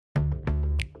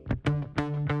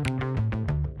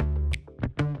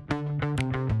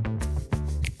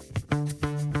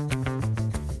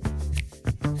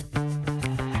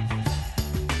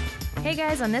Hey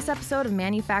guys, on this episode of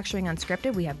Manufacturing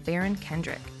Unscripted, we have Baron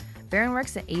Kendrick. Baron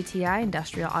works at ATI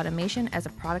Industrial Automation as a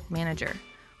product manager.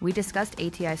 We discussed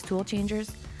ATI's tool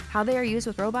changers, how they are used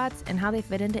with robots, and how they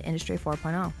fit into Industry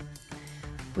 4.0.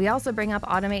 We also bring up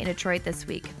Automate in Detroit this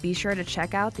week. Be sure to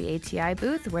check out the ATI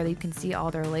booth where you can see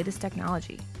all their latest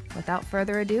technology. Without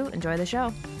further ado, enjoy the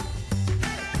show.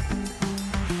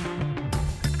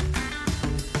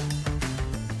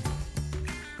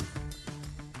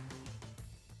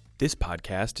 This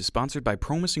podcast is sponsored by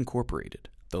Promus Incorporated,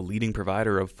 the leading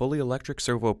provider of fully electric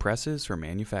servo presses for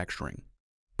manufacturing.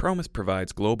 Promus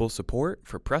provides global support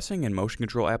for pressing and motion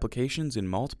control applications in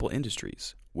multiple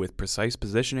industries. With precise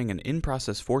positioning and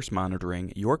in-process force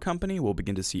monitoring, your company will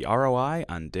begin to see ROI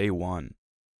on day one.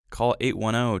 Call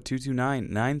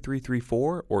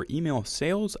 810-229-9334 or email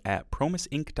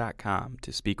sales@promusinc.com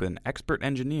to speak with an expert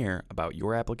engineer about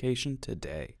your application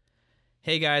today.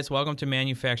 Hey guys, welcome to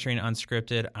Manufacturing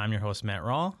Unscripted. I'm your host, Matt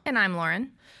Rawl. And I'm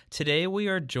Lauren. Today we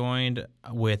are joined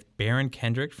with Baron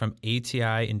Kendrick from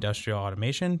ATI Industrial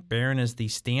Automation. Baron is the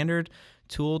standard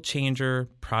tool changer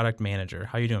product manager.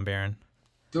 How you doing, Baron?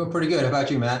 Doing pretty good. How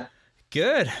about you, Matt?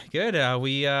 Good.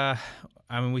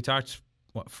 We talked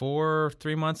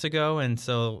 3 months ago, and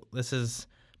so this has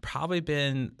probably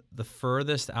been the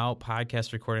furthest out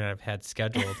podcast recording I've had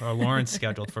scheduled, or Lauren's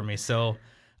scheduled for me. So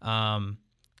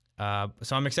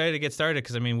I'm excited to get started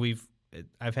because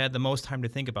I've had the most time to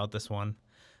think about this one,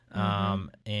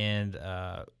 and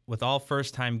with all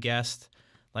first-time guests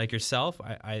like yourself,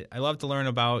 I love to learn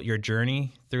about your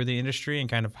journey through the industry and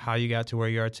kind of how you got to where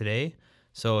you are today.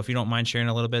 So if you don't mind sharing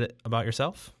a little bit about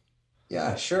yourself.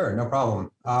 Yeah, sure, no problem.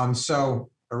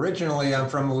 So originally, I'm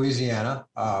from Louisiana.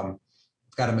 Got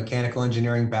a mechanical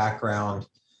engineering background.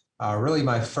 Really,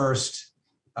 my first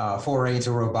foray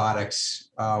into robotics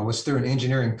was through an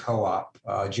engineering co-op,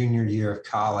 junior year of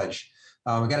college.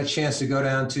 I got a chance to go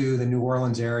down to the New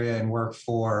Orleans area and work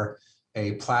for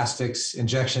a plastics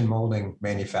injection molding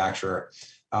manufacturer.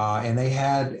 And they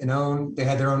had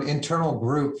their own internal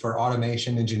group for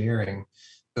automation engineering,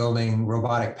 building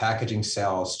robotic packaging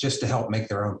cells just to help make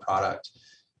their own product.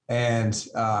 And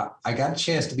I got a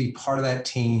chance to be part of that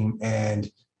team, and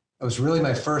it was really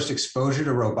my first exposure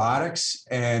to robotics,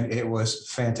 and it was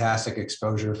fantastic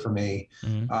exposure for me.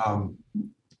 Mm-hmm.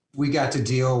 We got to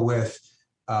deal with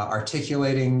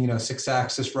articulating,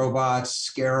 6-axis robots,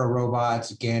 SCARA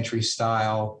robots, gantry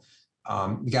style.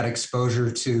 We got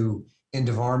exposure to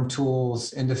end-of-arm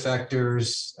tools, end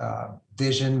effectors,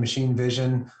 machine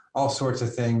vision, all sorts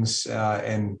of things,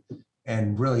 and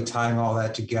really tying all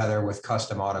that together with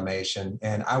custom automation.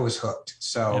 And I was hooked.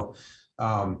 So,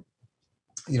 yep.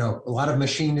 A lot of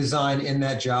machine design in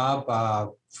that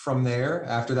job. From there,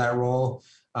 after that role,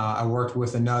 I worked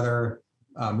with another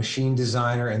machine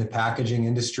designer in the packaging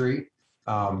industry.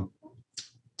 Took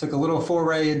a little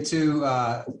foray into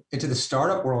the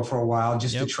startup world for a while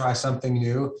just to try something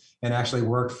new, and actually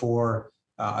worked for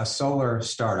a solar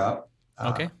startup,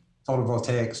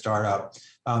 photovoltaic startup.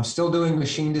 Still doing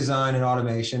machine design and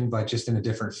automation, but just in a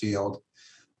different field.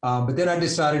 But then I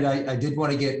decided I did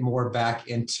want to get more back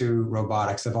into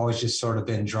robotics. I've always just sort of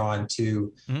been drawn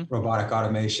to robotic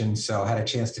automation. So I had a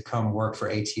chance to come work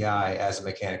for ATI as a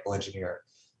mechanical engineer.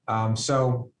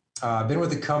 So I've been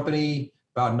with the company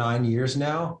about 9 years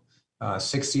now,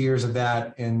 6 years of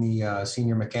that in the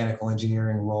senior mechanical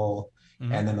engineering role,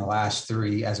 and then the last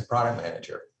 3 as a product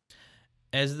manager.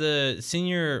 As the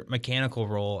senior mechanical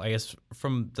role, I guess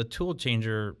from the tool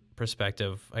changer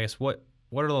perspective, I guess what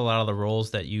are a lot of the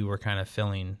roles that you were kind of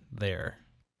filling there?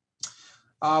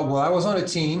 Well, I was on a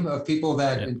team of people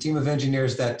a team of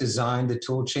engineers that designed the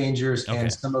tool changers and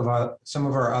some of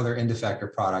our other end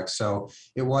effector products. So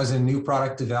it was in new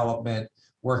product development,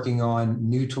 working on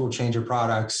new tool changer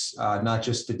products, not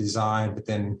just the design, but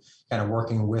then kind of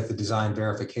working with the design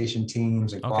verification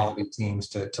teams and quality teams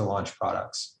to launch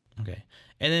products. Okay.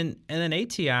 And then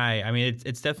ATI,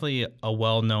 it's definitely a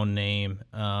well-known name,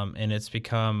 and it's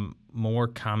become more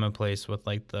commonplace with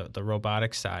like the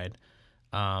robotics side.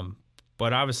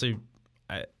 But obviously,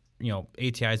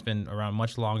 ATI has been around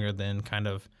much longer than kind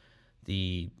of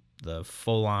the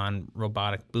full-on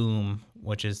robotic boom,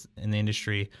 which is in the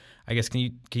industry. I guess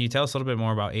can you tell us a little bit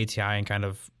more about ATI and kind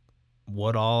of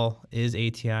what all is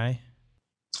ATI?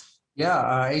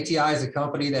 Yeah, ATI is a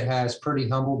company that has pretty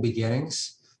humble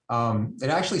beginnings. It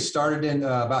actually started in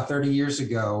about 30 years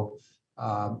ago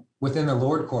within the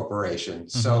Lord Corporation.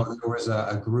 So there was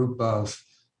a group of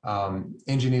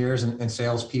engineers and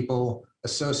salespeople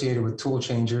associated with tool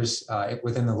changers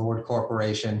within the Lord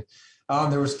Corporation.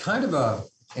 There was kind of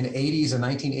an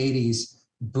 1980s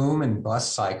boom and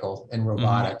bust cycle in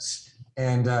robotics.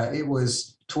 And it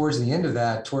was towards the end of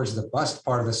that, towards the bust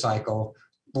part of the cycle,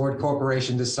 Lord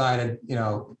Corporation decided,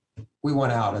 we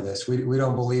want out of this. We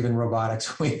don't believe in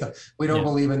robotics. We don't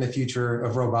believe in the future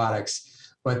of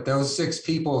robotics. But those 6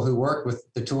 people who worked with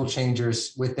the tool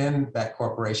changers within that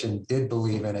corporation did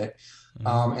believe in it.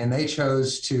 And they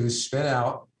chose to spin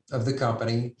out of the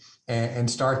company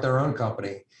and start their own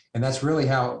company. And that's really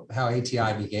how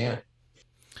ATI began.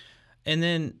 And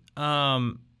then,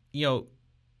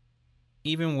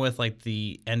 even with like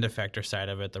the end effector side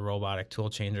of it, the robotic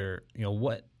tool changer,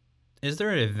 what is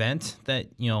there an event that,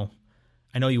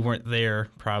 I know you weren't there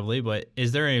probably, but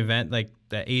is there an event like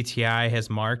that ATI has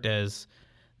marked as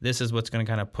this is what's going to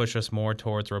kind of push us more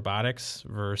towards robotics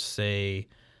versus say,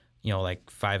 like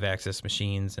 5-axis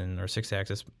machines or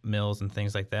 6-axis mills and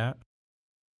things like that?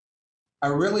 I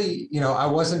really, I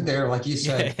wasn't there, like you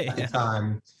said, at the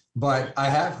time, but I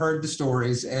have heard the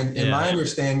stories. And my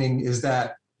understanding is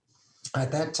that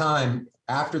at that time,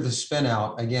 after the spin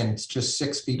out, again, it's just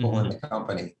 6 people in the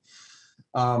company.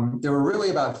 There were really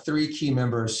about 3 key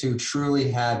members who truly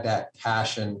had that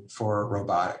passion for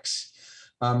robotics.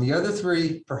 The other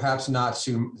 3, perhaps not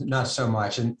so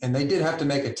much. And they did have to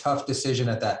make a tough decision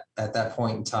at that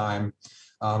point in time.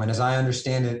 And as I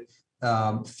understand it,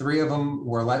 3 of them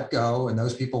were let go, and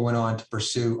those people went on to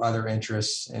pursue other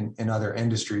interests in other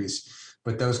industries.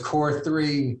 But those core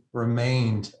 3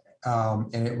 remained,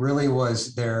 and it really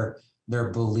was their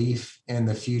belief in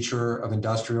the future of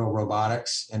industrial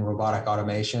robotics and robotic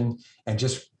automation, and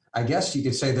just, I guess you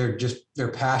could say, their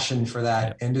passion for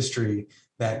that industry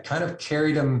that kind of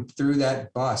carried them through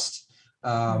that bust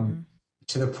to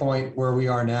the point where we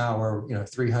are now, where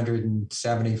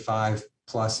 375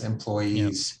 plus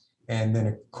employees. And then,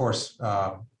 of course,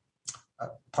 part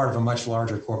of a much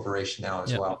larger corporation now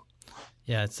as well.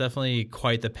 Yeah, it's definitely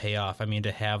quite the payoff. I mean,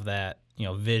 to have that,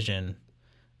 vision,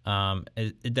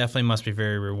 it definitely must be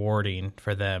very rewarding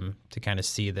for them to kind of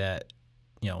see that,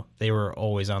 they were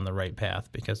always on the right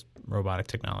path because robotic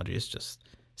technology is just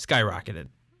skyrocketed.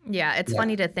 Yeah, it's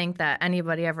funny to think that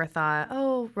anybody ever thought,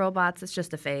 oh, robots, it's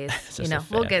just a phase.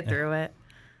 We'll get through it.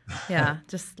 Yeah,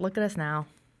 just look at us now.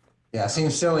 Yeah, it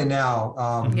seems silly now.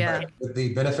 But with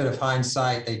the benefit of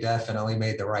hindsight, they definitely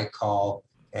made the right call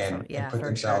and put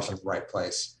themselves in the right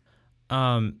place.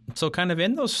 So kind of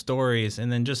in those stories,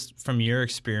 and then just from your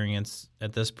experience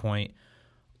at this point,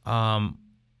 I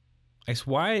guess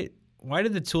why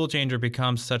did the tool changer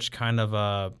become such kind of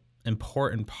a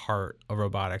important part of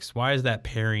robotics? Why is that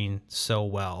pairing so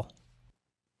well?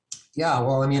 Yeah,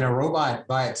 well, I mean, a robot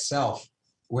by itself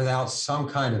without some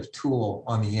kind of tool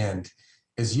on the end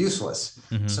is useless.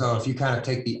 So if you kind of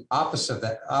take the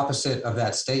opposite of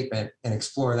that statement and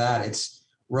explore that, it's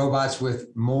robots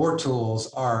with more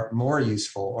tools are more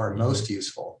useful or most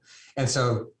useful. And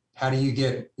so how do you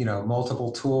get,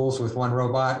 multiple tools with one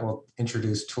robot? Well,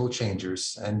 introduce tool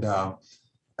changers. And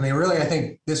really, I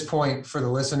think this point for the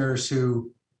listeners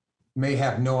who may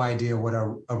have no idea what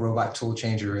a robot tool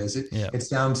changer is. It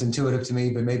sounds intuitive to me,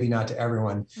 but maybe not to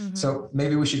everyone. So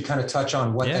maybe we should kind of touch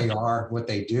on what they are, what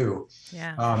they do.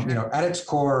 At its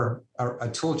core, a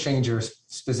tool changer,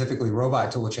 specifically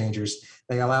robot tool changers,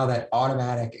 they allow that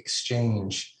automatic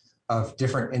exchange of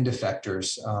different end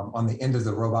effectors on the end of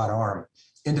the robot arm.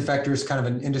 End effector is kind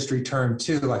of an industry term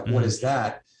too, like what is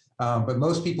that? But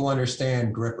most people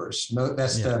understand grippers.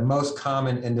 That's the most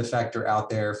common end effector out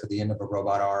there for the end of a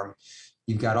robot arm.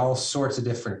 You've got all sorts of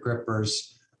different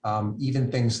grippers, even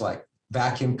things like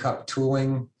vacuum cup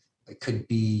tooling. It could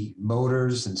be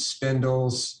motors and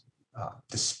spindles,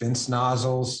 dispense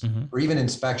nozzles, or even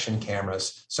inspection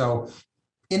cameras. So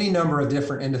any number of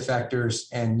different end effectors,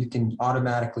 and you can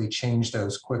automatically change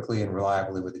those quickly and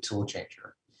reliably with the tool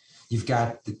changer. You've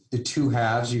got the 2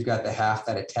 halves. You've got the half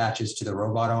that attaches to the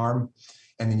robot arm,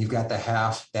 and then you've got the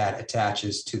half that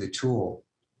attaches to the tool.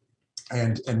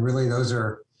 And really, those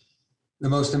are the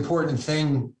most important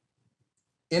thing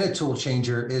in a tool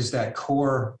changer is that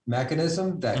core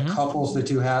mechanism that couples the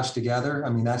 2 halves together. I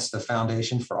mean, that's the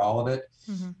foundation for all of it.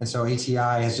 And so ATI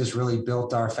has just really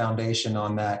built our foundation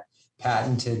on that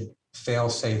patented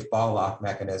fail-safe ball lock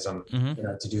mechanism,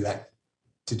 to do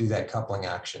that coupling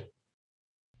action.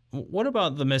 What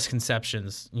about the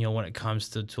misconceptions, when it comes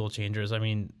to tool changers? I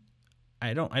mean,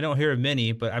 I don't hear of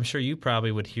many, but I'm sure you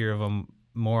probably would hear of them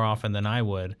more often than I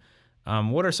would.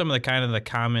 What are some of the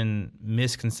common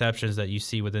misconceptions that you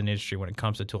see within the industry when it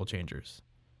comes to tool changers?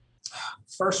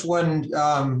 First one,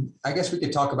 I guess we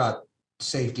could talk about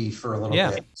safety for a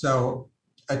little bit. So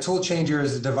a tool changer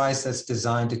is a device that's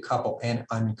designed to couple and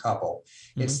uncouple.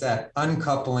 It's that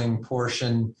uncoupling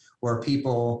portion where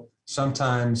people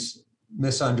sometimes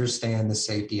misunderstand the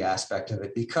safety aspect of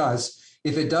it, because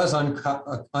if it does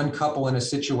uncouple in a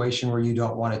situation where you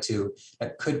don't want it to,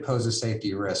 that could pose a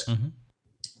safety risk. Mm-hmm.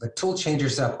 But tool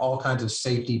changers have all kinds of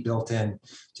safety built in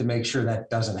to make sure that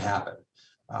doesn't happen.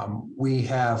 We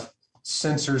have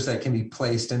sensors that can be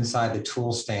placed inside the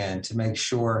tool stand to make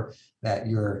sure that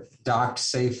you're docked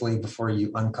safely before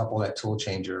you uncouple that tool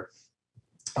changer.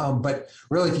 But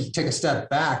really, if you take a step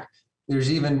back,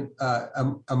 there's even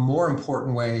a more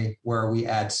important way where we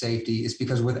add safety is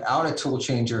because without a tool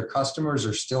changer, customers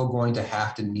are still going to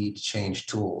have to need to change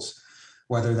tools,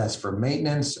 whether that's for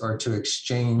maintenance or to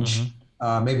exchange,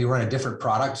 maybe run a different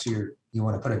product. So you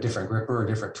want to put a different gripper or a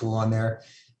different tool on there.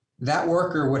 That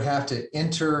worker would have to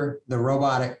enter the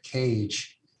robotic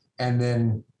cage and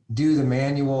then do the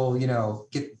manual,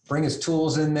 bring his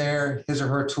tools in there, his or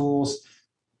her tools,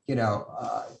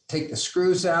 take the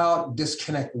screws out,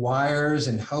 disconnect wires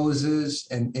and hoses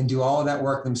and do all of that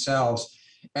work themselves,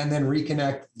 and then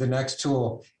reconnect the next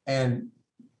tool. And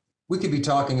we could be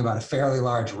talking about a fairly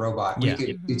large robot. Yeah. We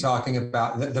could be talking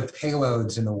about the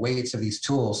payloads and the weights of these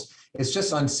tools. It's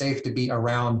just unsafe to be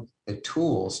around the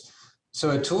tools.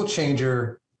 So a tool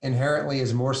changer inherently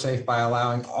is more safe by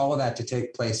allowing all of that to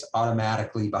take place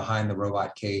automatically behind the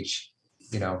robot cage,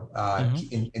 in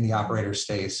the operator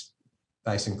stays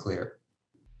nice and clear.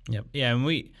 Yep. Yeah,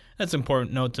 and that's an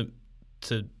important note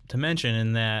to mention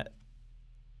in that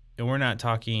we're not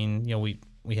talking,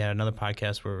 we had another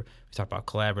podcast where we talked about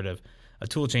collaborative. A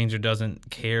tool changer doesn't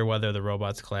care whether the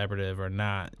robot's collaborative or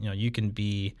not. You can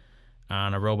be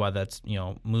on a robot that's,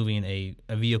 moving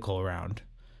a vehicle around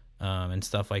and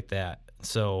stuff like that.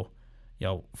 So,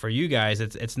 for you guys,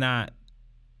 it's not,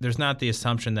 there's not the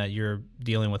assumption that you're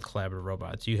dealing with collaborative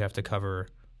robots. You have to cover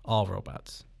all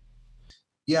robots.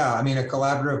 Yeah, I mean, a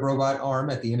collaborative robot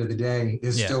arm at the end of the day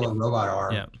is still a robot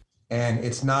arm. Yeah. And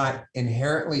it's not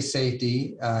inherently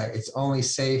safety. It's only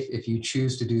safe if you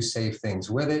choose to do safe things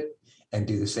with it and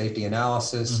do the safety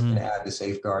analysis and add the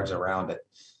safeguards around it.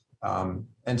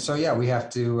 And so, we have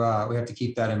to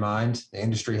keep that in mind. The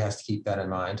industry has to keep that in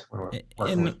mind when we're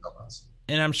working with robots.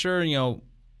 And I'm sure,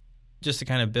 just to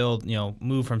kind of build,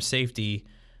 move from safety,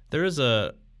 there is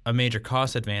a major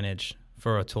cost advantage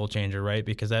for a tool changer, right?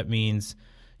 Because that means,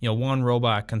 one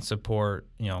robot can support,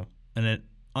 an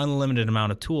unlimited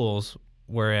amount of tools,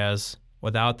 whereas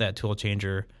without that tool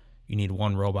changer, you need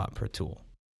one robot per tool.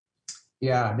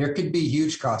 Yeah, there could be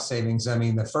huge cost savings. I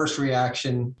mean, the first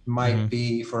reaction might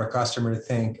be for a customer to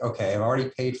think, okay, I've already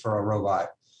paid for a robot.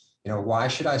 Why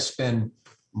should I spend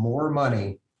more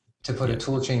money to put a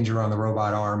tool changer on the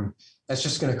robot arm? That's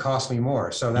just going to cost me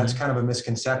more. So that's kind of a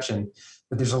misconception.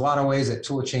 But there's a lot of ways that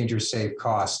tool changers save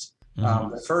cost.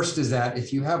 The first is that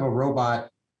if you have a robot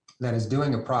that is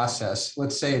doing a process,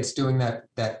 let's say it's doing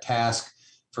that task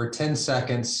for 10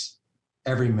 seconds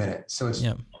every minute. So it's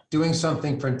doing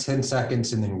something for 10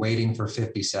 seconds and then waiting for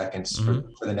 50 seconds for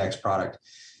the next product.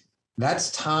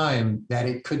 That's time that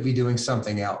it could be doing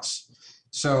something else.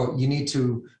 So you need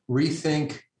to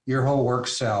rethink your whole work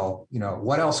cell.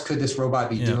 What else could this robot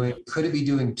be doing? Could it be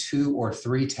doing 2 or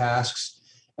 3 tasks?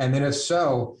 And then if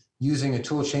so, using a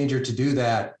tool changer to do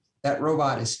that, that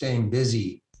robot is staying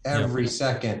busy every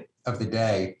second of the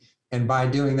day. And by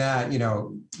doing that,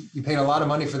 you paid a lot of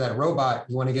money for that robot.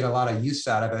 You want to get a lot of use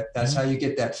out of it. That's how you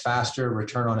get that faster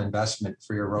return on investment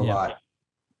for your robot.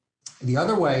 The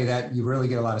other way that you really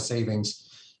get a lot of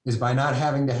savings is by not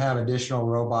having to have additional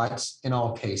robots in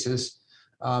all cases.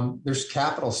 There's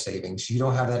capital savings. You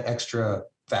don't have that extra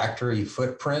factory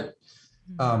footprint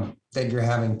that you're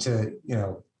having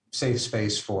to, save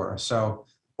space for. So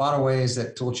a lot of ways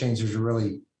that tool changers are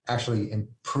really actually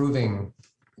improving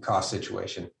the cost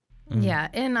situation. Yeah.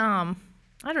 In, I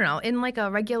don't know, in like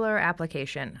a regular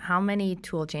application, how many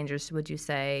tool changers would you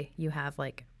say you have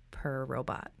like per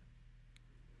robot?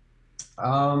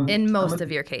 In most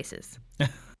of your cases. A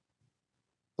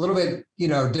little bit,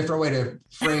 different way to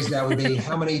phrase that would be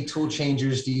how many tool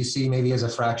changers do you see maybe as a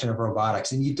fraction of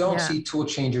robotics? And you don't see tool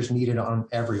changers needed on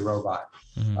every robot.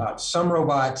 Some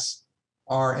robots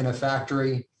are in a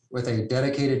factory with a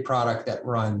dedicated product that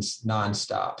runs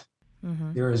nonstop.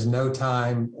 There is no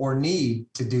time or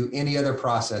need to do any other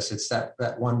process. It's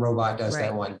that one robot does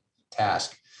that one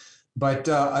task. But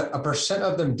a percent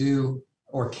of them do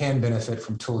or can benefit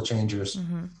from tool changers.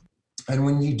 And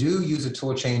when you do use a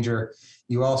tool changer,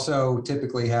 you also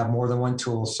typically have more than one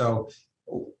tool. So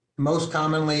most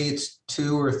commonly it's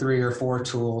 2 or 3 or 4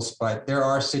 tools, but there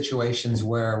are situations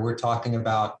where we're talking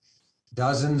about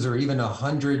dozens or even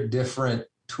 100 different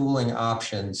tooling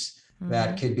options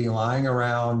that could be lying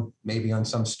around, maybe on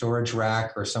some storage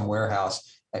rack or some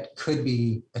warehouse that could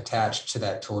be attached to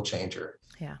that tool changer.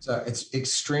 So it's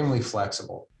extremely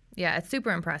flexible. Yeah, it's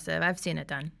super impressive. I've seen it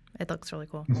done. It looks really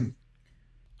cool.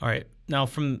 All right. Now,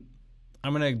 I'm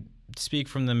going to speak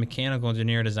from the mechanical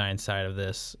engineer design side of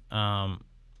this.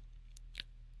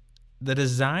 The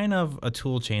design of a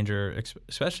tool changer,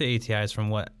 especially ATIs, from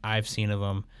what I've seen of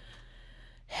them,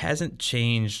 hasn't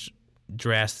changed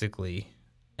drastically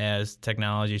as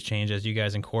technologies change, as you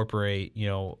guys incorporate,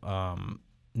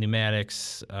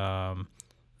 pneumatics,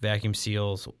 vacuum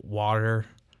seals, water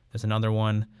is another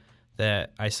one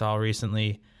that I saw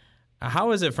recently.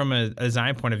 How is it from a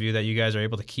design point of view that you guys are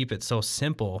able to keep it so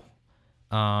simple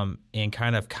and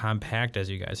kind of compact as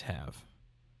you guys have?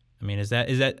 I mean, is that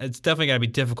it's definitely got to be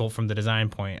difficult from the design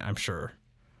point, I'm sure.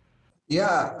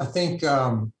 Yeah, I think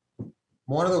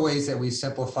one of the ways that we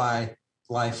simplify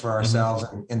life for ourselves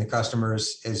and the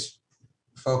customers is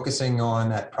focusing on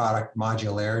that product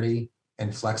modularity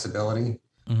and flexibility.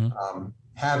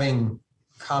 Having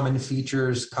common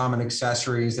features, common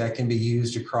accessories that can be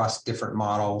used across different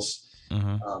models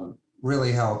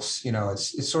really helps.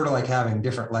 It's sort of like having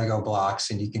different Lego blocks,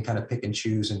 and you can kind of pick and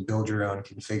choose and build your own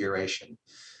configuration.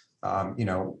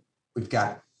 We've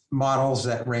got models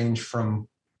that range from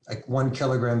like 1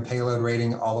 kilogram payload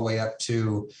rating all the way up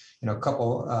to, a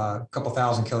couple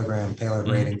thousand kilogram payload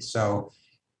rating. So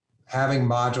having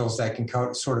modules that can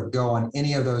sort of go on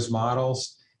any of those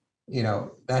models,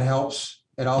 that helps.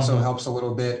 It also helps a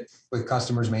little bit with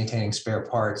customers maintaining spare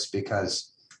parts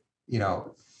because,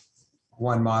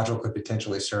 one module could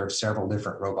potentially serve several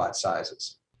different robot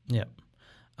sizes. Yeah.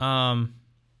 All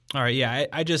right. Yeah.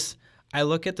 I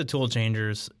look at the tool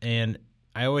changers and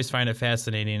I always find it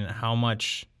fascinating how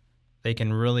much they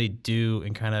can really do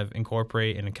and kind of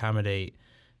incorporate and accommodate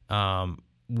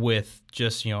with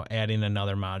just, adding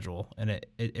another module. And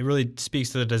it really speaks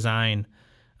to the design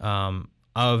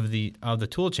of the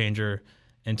tool changer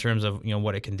in terms of,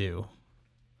 what it can do.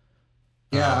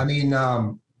 Yeah.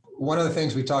 One of the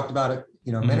things we talked about a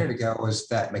minute ago was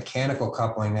that mechanical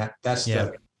coupling. That's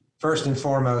the first and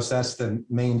foremost, that's the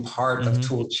main part of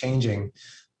tool changing,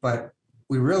 but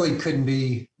we really couldn't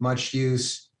be much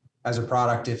use as a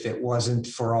product if it wasn't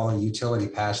for all the utility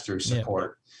pass-through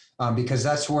support. Because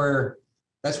that's where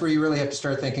you really have to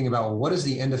start thinking about, well, what is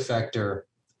the end effector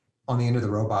on the end of the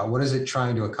robot? What is it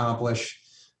trying to accomplish?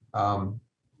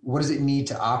 What does it need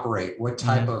to operate? What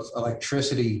type of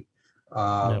electricity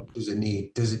does it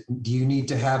need? Do you need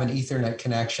to have an Ethernet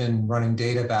connection running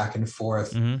data back and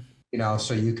forth,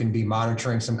 so you can be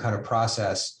monitoring some kind of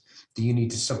process? Do you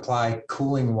need to supply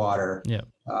cooling water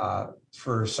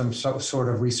for some sort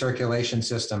of recirculation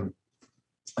system?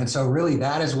 And so really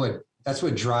that's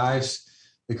what drives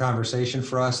the conversation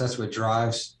for us. That's what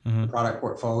drives the product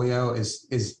portfolio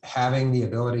is having the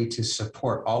ability to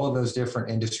support all of those different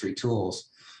industry tools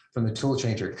from the tool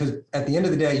changer. Because at the end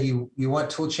of the day, you want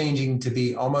tool changing to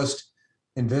be almost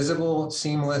invisible,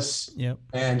 seamless,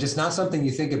 and just not something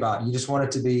you think about. You just want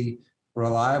it to be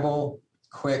reliable,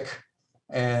 quick,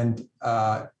 and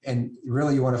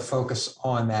really you want to focus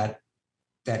on that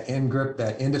end grip,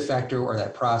 that end effector, or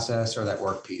that process, or that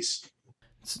workpiece.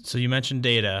 So you mentioned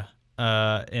data,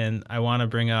 and I want to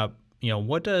bring up,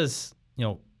 what does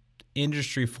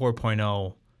Industry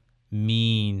 4.0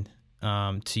 mean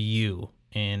to you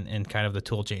and kind of the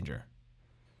tool changer?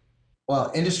 Well,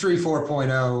 Industry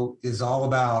 4.0 is all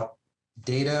about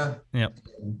data,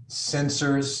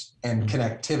 sensors, and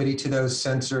connectivity to those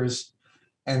sensors.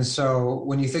 And so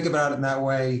when you think about it in that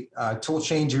way, tool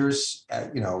changers,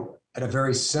 at a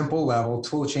very simple level,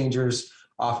 tool changers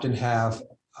often have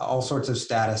all sorts of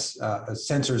status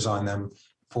sensors on them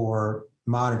for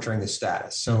monitoring the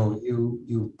status. So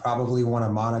you probably want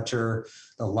to monitor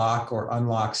the lock or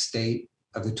unlock state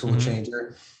of the tool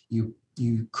changer.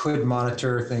 You could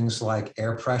monitor things like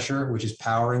air pressure, which is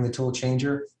powering the tool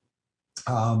changer.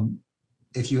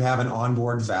 If you have an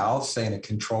onboard valve, say in a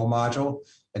control module,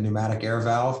 a pneumatic air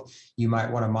valve, you might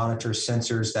want to monitor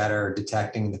sensors that are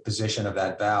detecting the position of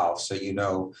that valve so you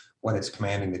know what it's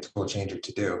commanding the tool changer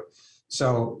to do.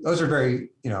 So those are very,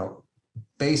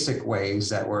 basic ways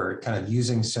that we're kind of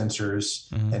using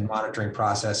sensors and monitoring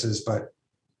processes. But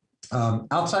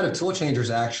outside of tool changers,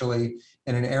 actually,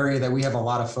 in an area that we have a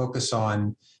lot of focus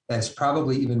on that's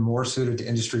probably even more suited to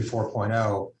Industry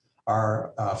 4.0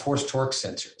 are force torque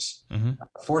sensors.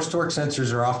 Force torque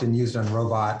sensors are often used on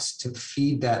robots to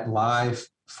feed that live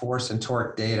force and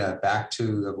torque data back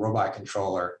to the robot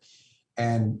controller.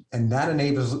 And that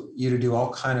enables you to do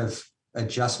all kind of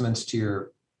adjustments to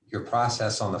your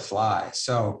process on the fly.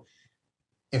 So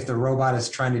if the robot is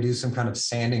trying to do some kind of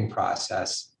sanding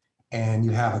process and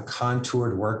you have a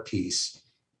contoured workpiece,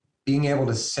 being able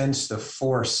to sense the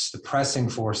force, the pressing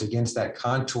force against that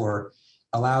contour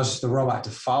allows the robot to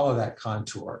follow that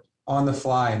contour on the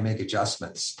fly and make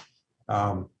adjustments.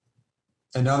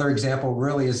 Another example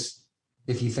really is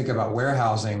if you think about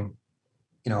warehousing,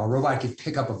 a robot could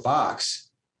pick up a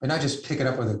box, but not just pick it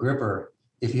up with a gripper.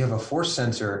 If you have a force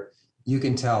sensor, you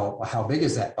can tell how big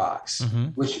is that box,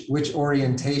 which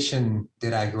orientation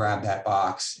did I grab that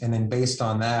box, and then based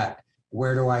on that,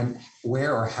 where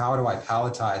or how do I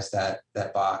palletize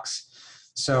that box?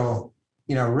 So,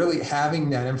 really having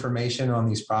that information on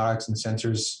these products and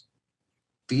sensors,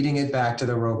 feeding it back to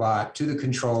the robot, to the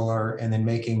controller, and then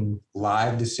making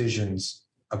live decisions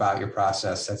about your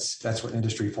process. That's what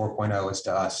Industry 4.0 is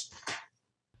to us.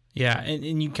 Yeah,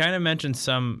 and you kind of mentioned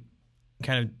some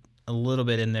kind of a little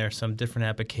bit in there, some different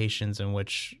applications in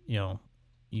which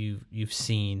you've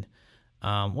seen.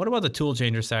 What about the tool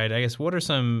changer side? I guess what are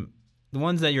some the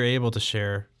ones that you're able to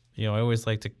share? I always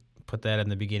like to put that in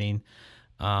the beginning.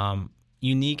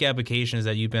 Unique applications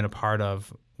that you've been a part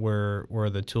of where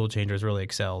the tool changers really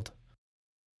excelled.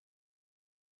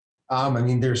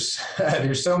 There's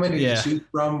so many Yeah. to choose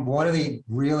from. One of the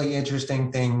really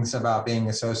interesting things about being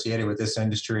associated with this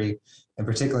industry, and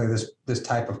particularly this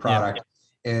type of product,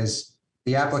 is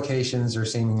the applications are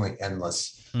seemingly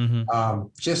endless.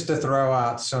 Just to throw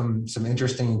out some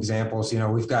interesting examples,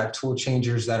 we've got tool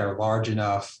changers that are large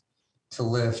enough to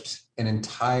lift an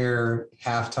entire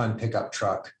half-ton pickup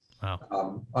truck.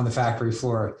 Wow. On the factory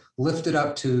floor, lifted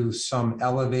up to some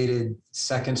elevated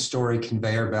second-story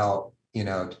conveyor belt,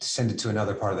 to send it to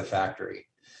another part of the factory.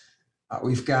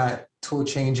 We've got tool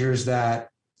changers that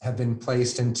have been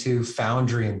placed into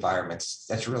foundry environments.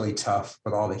 That's really tough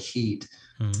with all the heat.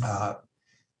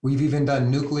 We've even done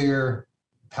nuclear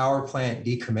power plant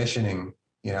decommissioning,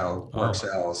 work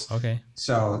cells. Okay.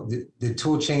 So the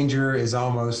tool changer is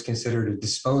almost considered a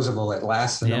disposable. It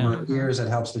lasts a number of years. It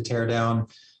helps to tear down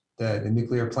the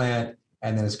nuclear plant,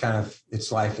 and then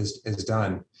its life is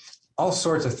done. All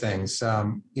sorts of things,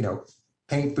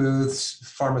 paint booths,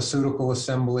 pharmaceutical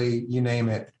assembly, you name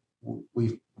it.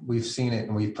 We've seen it,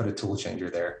 and we've put a tool changer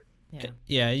there.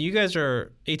 Yeah, you guys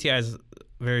ATI is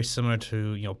very similar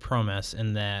to Promise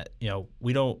in that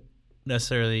we don't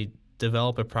necessarily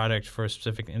develop a product for a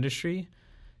specific industry.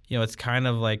 It's kind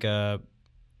of like the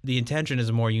intention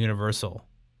is more universal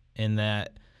in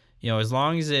that as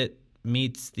long as it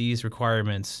meets these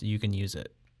requirements, you can use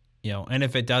it. And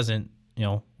if it doesn't,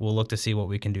 we'll look to see what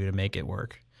we can do to make it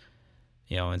work.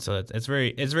 And so it's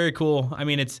very cool.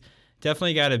 It's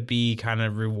definitely got to be kind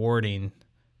of rewarding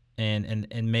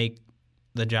and make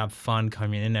the job fun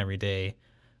coming in every day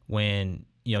when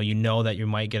that you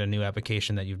might get a new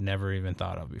application that you've never even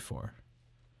thought of before.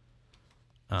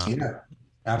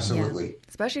 Absolutely. Yeah.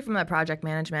 Especially from the project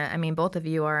management. Both of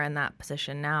you are in that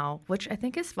position now, which I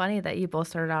think is funny that you both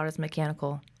started out as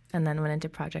mechanical and then went into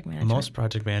project management. Most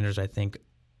project managers, I think,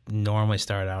 normally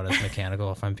start out as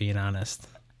mechanical, if I'm being honest.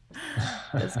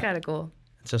 That's kind of cool.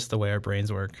 It's just the way our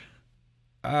brains work.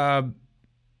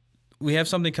 We have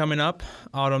something coming up,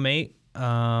 Automate.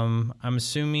 I'm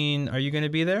assuming, are you going to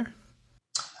be there?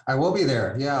 I will be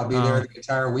there. Yeah, I'll be there the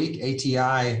entire week.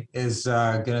 ATI is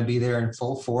going to be there in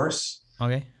full force.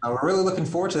 Okay. We're really looking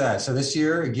forward to that. So this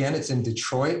year, again, it's in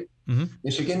Detroit,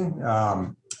 Michigan,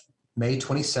 May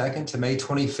 22nd to May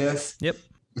 25th. Yep.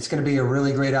 It's going to be a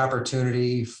really great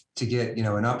opportunity to get,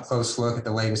 an up-close look at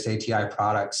the latest ATI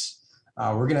products.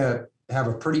 We're going to have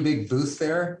a pretty big booth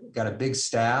there, got a big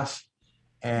staff.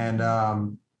 And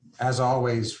as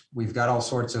always, we've got all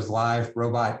sorts of live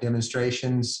robot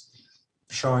demonstrations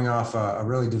showing off a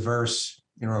really diverse,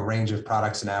 range of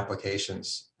products and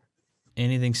applications.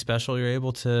 Anything special you're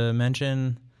able to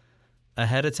mention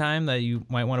ahead of time that you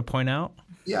might want to point out?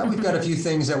 Yeah, we've got a few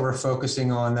things that we're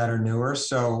focusing on that are newer.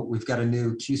 So we've got a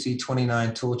new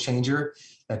QC29 tool changer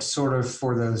that's sort of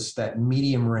for that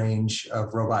medium range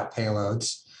of robot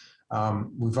payloads.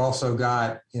 We've also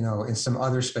got, in some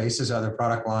other spaces, other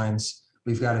product lines,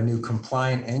 we've got a new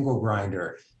compliant angle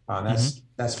grinder.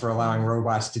 That's for allowing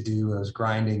robots to do those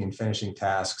grinding and finishing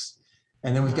tasks.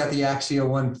 And then we've got the Axia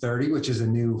 130, which is a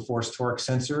new force torque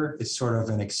sensor. It's sort of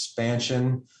an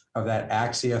expansion of that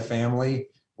Axia family,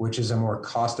 which is a more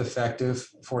cost-effective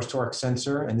force torque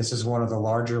sensor. And this is one of the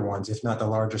larger ones, if not the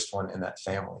largest one in that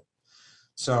family.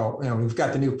 So, we've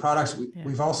got the new products.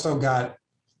 We've also got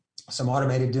some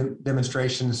automated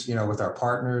demonstrations, with our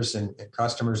partners and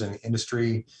customers in the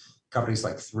industry, companies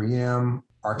like 3M,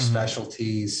 Arc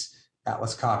Specialties,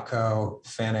 Atlas Copco,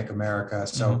 Fanuc America.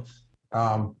 So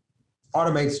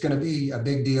Automate's going to be a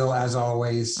big deal, as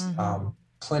always.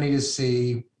 Plenty to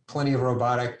see, plenty of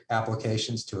robotic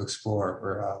applications to explore.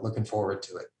 We're looking forward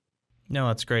to it. No,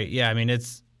 that's great. Yeah,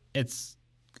 it's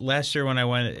last year when I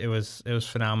went, it was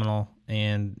phenomenal,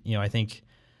 and I think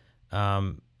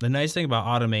the nice thing about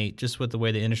Automate, just with the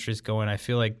way the industry is going, I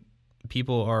feel like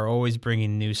people are always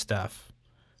bringing new stuff.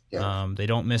 Yeah. They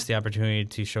don't miss the opportunity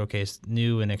to showcase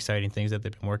new and exciting things that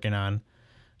they've been working on,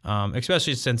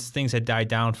 especially since things had died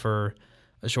down for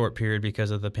a short period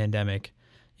because of the pandemic.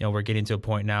 You know, we're getting to a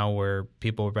point now where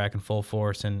people are back in full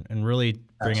force and really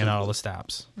bringing out all the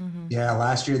stops. Mm-hmm. Yeah,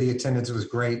 last year the attendance was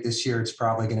great. This year it's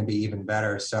probably going to be even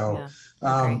better. So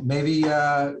maybe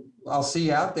I'll see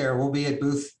you out there. We'll be at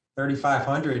booth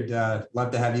 3,500.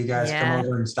 Love to have you guys come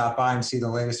over and stop by and see the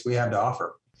latest we have to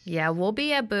offer. Yeah, we'll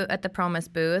be at the Promise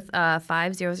booth,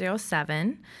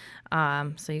 5007.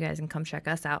 So you guys can come check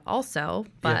us out also.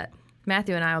 But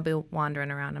Matthew and I will be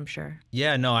wandering around, I'm sure.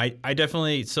 Yeah, no, I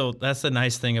definitely. So that's the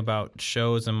nice thing about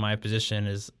shows in my position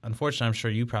is, unfortunately, I'm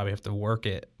sure you probably have to work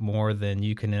it more than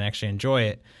you can actually enjoy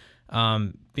it.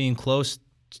 Being close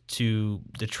to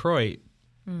Detroit,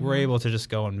 we're able to just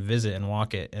go and visit and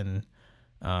walk it. And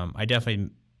I definitely,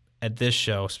 at this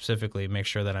show specifically, make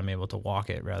sure that I'm able to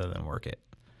walk it rather than work it.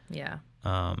 Yeah.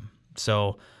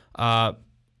 So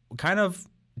kind of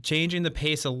changing the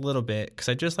pace a little bit, because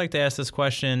I just like to ask this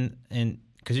question, and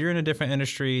because you're in a different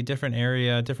industry, different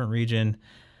area, different region,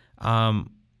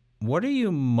 what are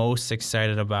you most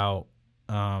excited about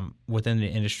within the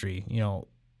industry? You know,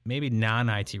 maybe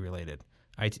non-IT related,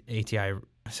 ATI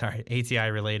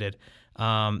related,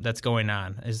 that's going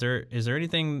on. Is there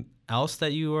anything else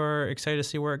that you are excited to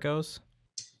see where it goes?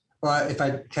 Well, if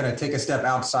I kind of take a step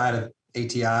outside of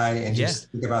ATI and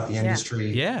just think about the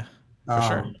industry, for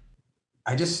sure.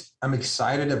 I'm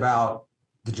excited about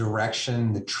the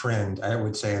direction, the trend, I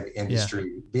would say, of the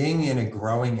industry. Being in a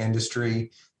growing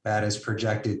industry that is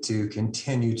projected to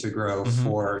continue to grow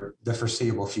for the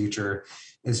foreseeable future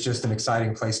is just an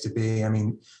exciting place to be. I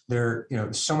mean, there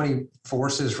are so many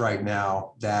forces right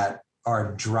now that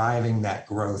are driving that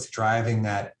growth, driving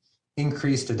that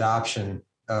increased adoption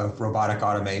of robotic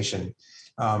automation.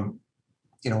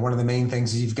 One of the main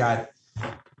things is you've got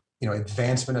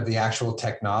advancement of the actual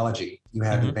technology. You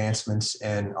have advancements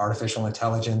in artificial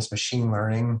intelligence, machine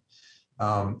learning.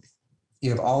 You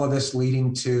have all of this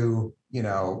leading to,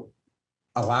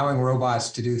 allowing robots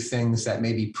to do things that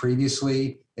maybe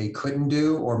previously they couldn't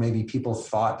do, or maybe people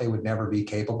thought they would never be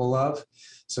capable of.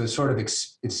 So it's sort of,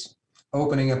 it's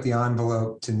opening up the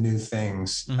envelope to new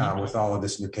things with all of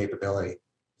this new capability.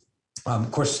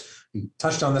 Of course, we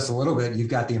touched on this a little bit. You've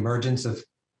got the emergence of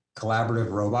collaborative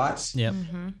robots,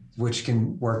 which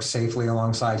can work safely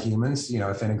alongside humans,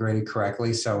 if integrated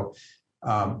correctly. So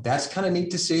that's kind of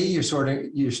neat to see. You're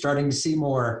starting to see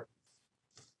more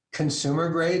consumer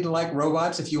grade like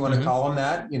robots, if you want to call them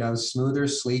that, smoother,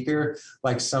 sleeker,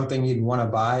 like something you'd want to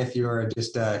buy if you're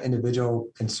just an individual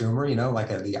consumer, like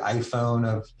the iPhone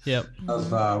of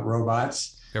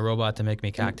robots. A robot to make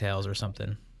me cocktails or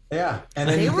something. Yeah. And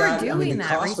then the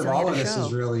cost of all of this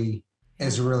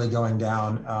is really going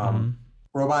down.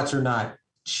 Robots are not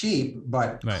cheap,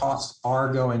 but costs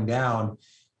are going down.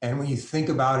 And when you think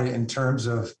about it in terms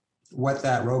of what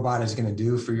that robot is going to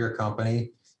do for your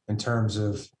company, in terms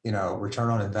of, return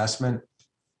on investment,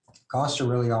 costs are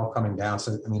really all coming down.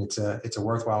 So, I mean, it's a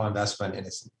worthwhile investment, and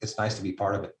it's nice to be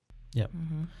part of it. Yep.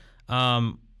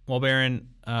 Well, Baron,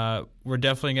 we're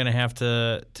definitely going to have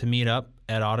to meet up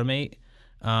at Automate.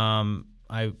 I'm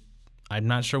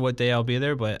not sure what day I'll be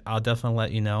there, but I'll definitely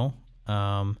let you know.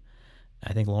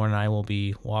 I think Lauren and I will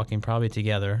be walking probably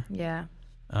together. Yeah.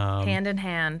 Hand in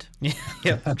hand.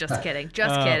 Yep. Just kidding.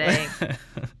 Kidding.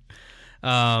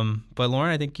 But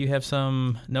Lauren, I think you have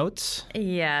some notes.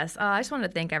 Yes. I just want to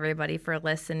thank everybody for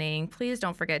listening. Please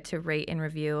don't forget to rate and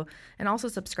review, and also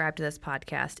subscribe to this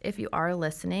podcast. If you are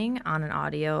listening on an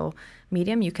audio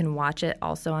medium, you can watch it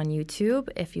also on YouTube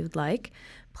if you'd like.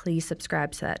 Please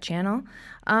subscribe to that channel.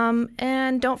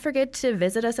 And don't forget to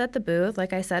visit us at the booth.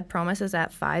 Like I said, Promise is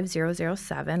at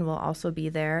 5007. We'll also be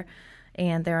there,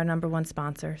 and they're our number one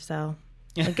sponsor, so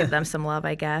we'll give them some love,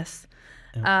 I guess.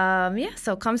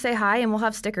 So come say hi, and we'll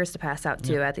have stickers to pass out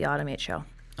too at the Automate show.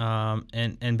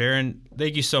 And Baron,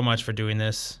 thank you so much for doing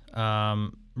this.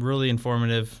 Really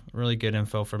informative, really good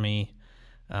info for me.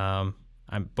 I'm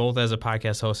both as a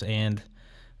podcast host and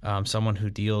someone who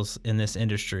deals in this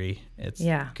industry. It's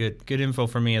good info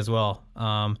for me as well.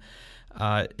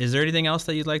 Is there anything else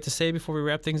that you'd like to say before we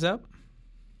wrap things up?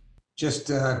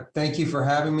 Just thank you for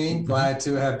having me. Glad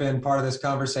to have been part of this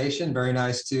conversation. Very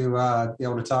nice to be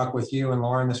able to talk with you and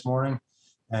Lauren this morning.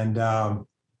 And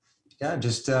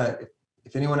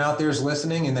if anyone out there is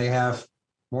listening and they have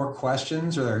more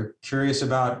questions or they're curious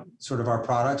about sort of our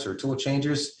products or tool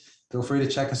changers, feel free to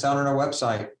check us out on our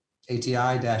website,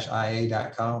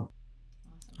 ati-ia.com.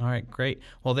 All right, great.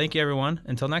 Well, thank you, everyone.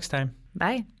 Until next time.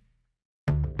 Bye.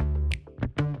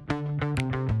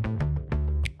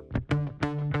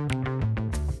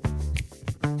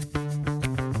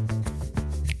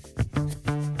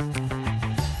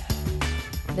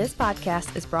 This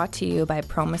podcast is brought to you by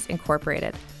Promise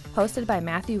Incorporated, hosted by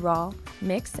Matthew Rawl,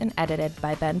 mixed and edited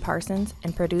by Ben Parsons,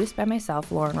 and produced by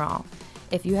myself, Lauren Rawl.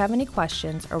 If you have any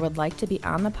questions or would like to be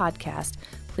on the podcast,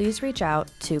 please reach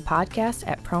out to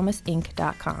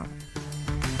podcast@promiseinc.com.